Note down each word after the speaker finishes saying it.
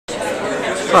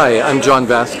Hi, I'm John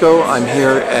Vasco. I'm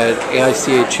here at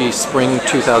AIChE Spring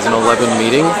 2011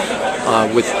 meeting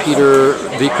with Peter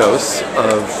Vichos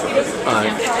of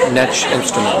Netzsch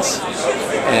Instruments.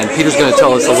 And Peter's going to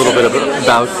tell us a little bit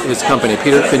about his company.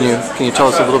 Peter, can you tell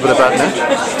us a little bit about Netzsch?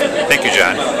 Thank you,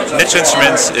 John. Netzsch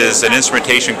Instruments is an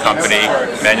instrumentation company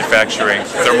manufacturing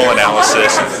thermal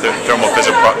analysis and thermal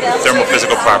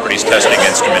physical properties testing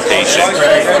instrumentation.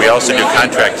 We also do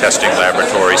contract testing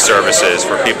laboratory services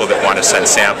for people that want to send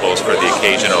samples for the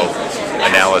occasional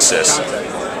analysis.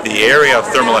 The area of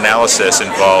thermal analysis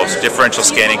involves differential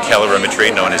scanning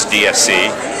calorimetry, known as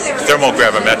DSC, thermal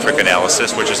gravimetric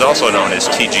analysis, which is also known as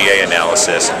TGA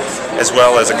analysis, as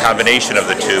well as a combination of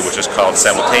the two, which is called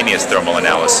simultaneous thermal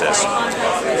analysis.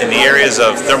 In the areas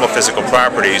of thermal physical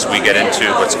properties, we get into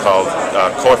what's called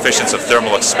coefficients of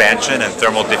thermal expansion and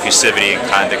thermal diffusivity and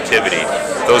conductivity.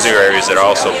 Those are areas that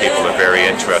also people are very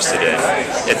interested in.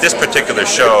 At this particular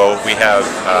show, we have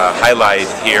highlighted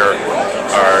here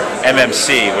our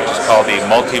MMC, which is called the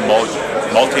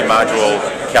multi-module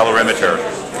calorimeter.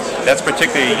 That's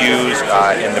particularly used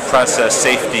in the process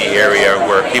safety area,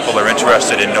 where people are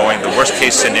interested in knowing the worst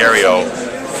case scenario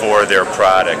for their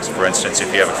products. For instance,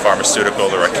 if you have a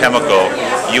pharmaceutical or a chemical,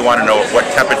 you want to know at what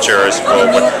temperatures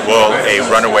will a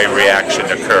runaway reaction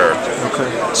occur. Okay.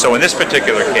 So in this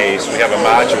particular case, we have a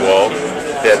module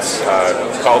that's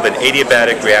called an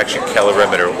adiabatic reaction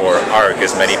calorimeter, or ARC,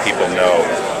 as many people know.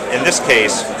 In this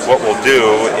case, what we'll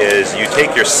do is you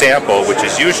take your sample, which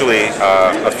is usually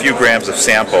a few grams of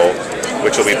sample,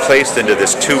 which will be placed into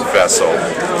this tube vessel.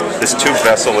 This tube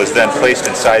vessel is then placed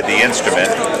inside the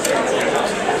instrument,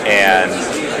 and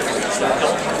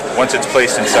once it's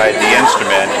placed inside the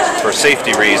instrument, for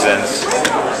safety reasons,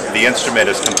 the instrument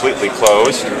is completely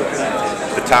closed.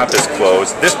 The top is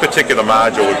closed. This particular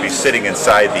module would be sitting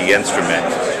inside the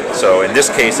instrument. So in this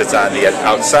case, it's on the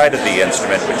outside of the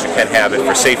instrument, which you can have it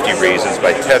for safety reasons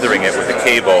by tethering it with a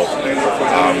cable.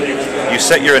 You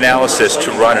set your analysis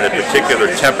to run at a particular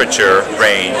temperature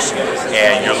range,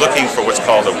 and you're looking for what's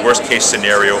called a worst case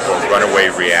scenario or runaway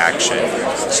reaction.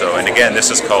 So, and again, this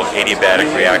is called adiabatic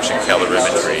reaction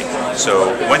calorimetry.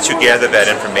 So once you gather that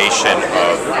information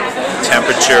of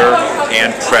temperature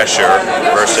and pressure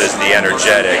versus the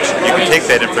energetics, you can take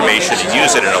that information and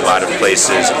use it in a lot of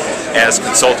places, as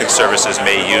consulting services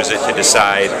may use it to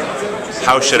decide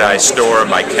how should I store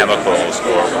my chemicals,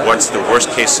 or what's the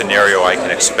worst case scenario I can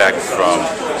expect from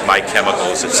my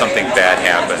chemicals if something bad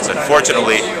happens.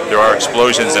 Unfortunately, there are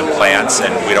explosions in plants,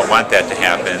 and we don't want that to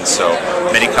happen, so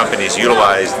many companies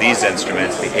utilize these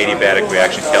instruments, the adiabatic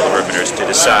reaction calorimeters, to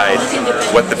decide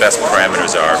what the best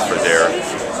parameters are for their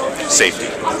safety.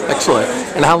 Excellent.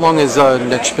 And how long has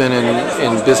Netzsch been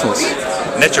in business?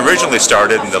 Netzsch originally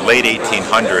started in the late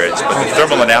 1800s, but the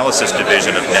thermal analysis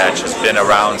division of Netzsch has been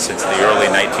around since the early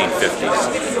 1950s.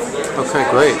 Okay,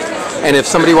 great. And if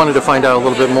somebody wanted to find out a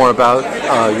little bit more about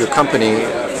your company,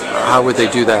 how would they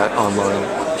do that online?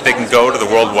 They can go to the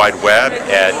World Wide Web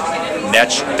at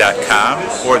netzsch.com,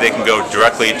 or they can go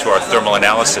directly to our thermal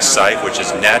analysis site, which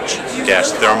is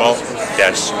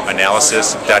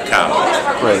netzsch-thermal-analysis.com.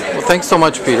 Great. Well, thanks so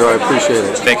much, Peter. I appreciate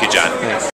it. Thank you, John. Thanks.